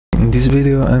In this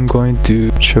video I'm going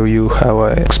to show you how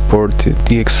I exported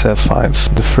DXF files.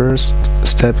 The first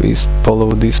step is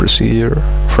follow this procedure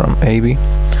from AB.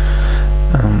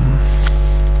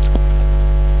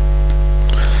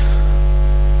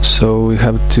 So we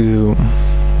have to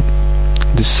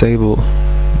disable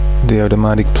the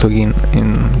automatic plugin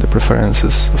in the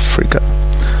preferences of FreeCAD.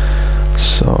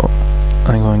 So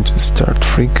I'm going to start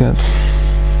FreeCAD,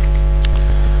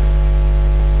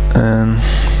 and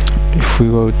if we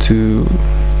go to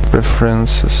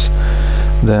preferences,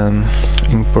 then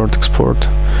import export,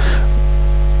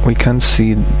 we can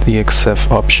see the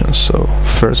DXF options. So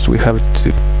first we have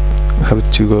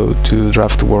to go to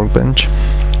Draft Workbench,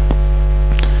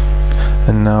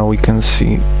 and now we can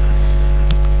see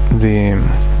the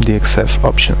DXF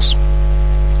options.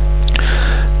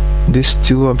 These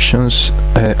two options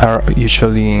are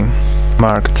usually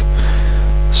marked,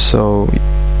 so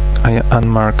I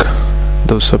unmark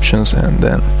those options and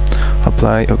then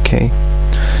apply OK.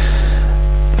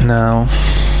 Now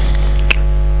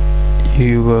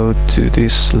you go to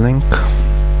this link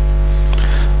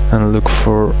and look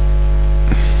for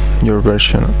your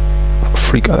version of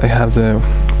FreeCAD. I have the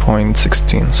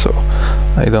 0.16, so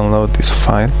I download this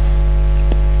file.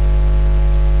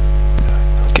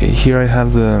 Okay, here I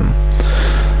have the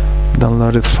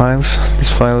downloaded files. These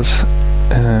files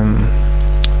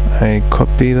I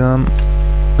copy them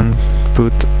and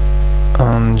put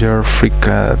on your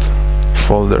FreeCAD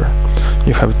folder.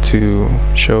 You have to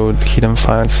show the hidden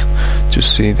files to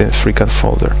see the FreeCAD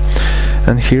folder,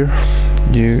 and here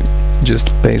you just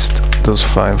paste those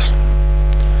files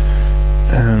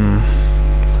and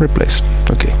replace.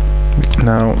 Okay,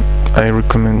 now I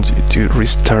recommend you to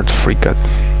restart FreeCAD.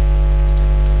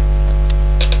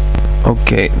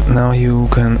 Okay, now you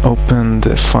can open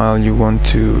the file you want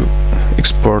to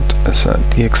export as a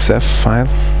DXF file.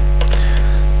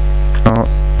 Now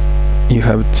you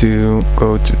have to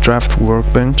go to Draft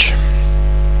Workbench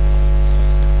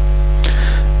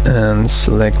and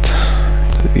select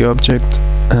the object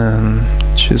and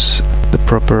choose the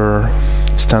proper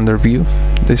standard view.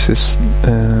 This is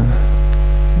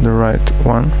the right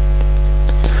one,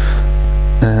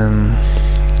 and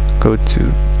go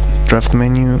to Draft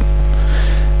menu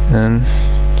and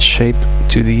Shape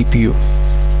 2D view.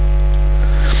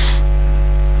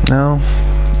 Now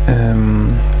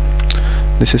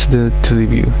this is the 2D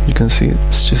view. You can see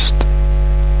it's just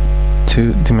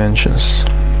 2 dimensions,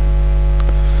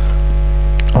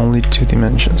 only 2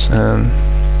 dimensions, and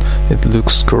it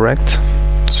looks correct.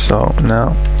 So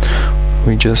now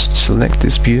we just select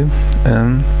this view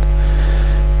and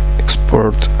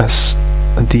export as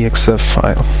a DXF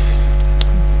file,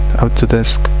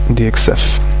 Autodesk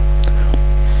DXF,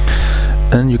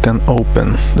 and you can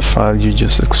open the file you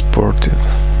just exported,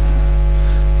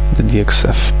 the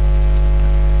DXF.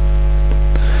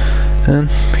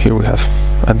 And here we have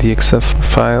a DXF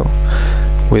file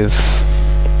with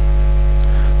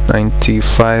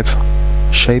 95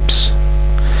 shapes,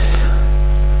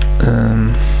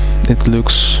 and it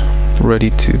looks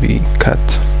ready to be cut.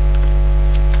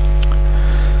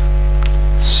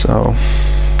 So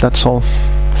that's all.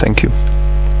 Thank you.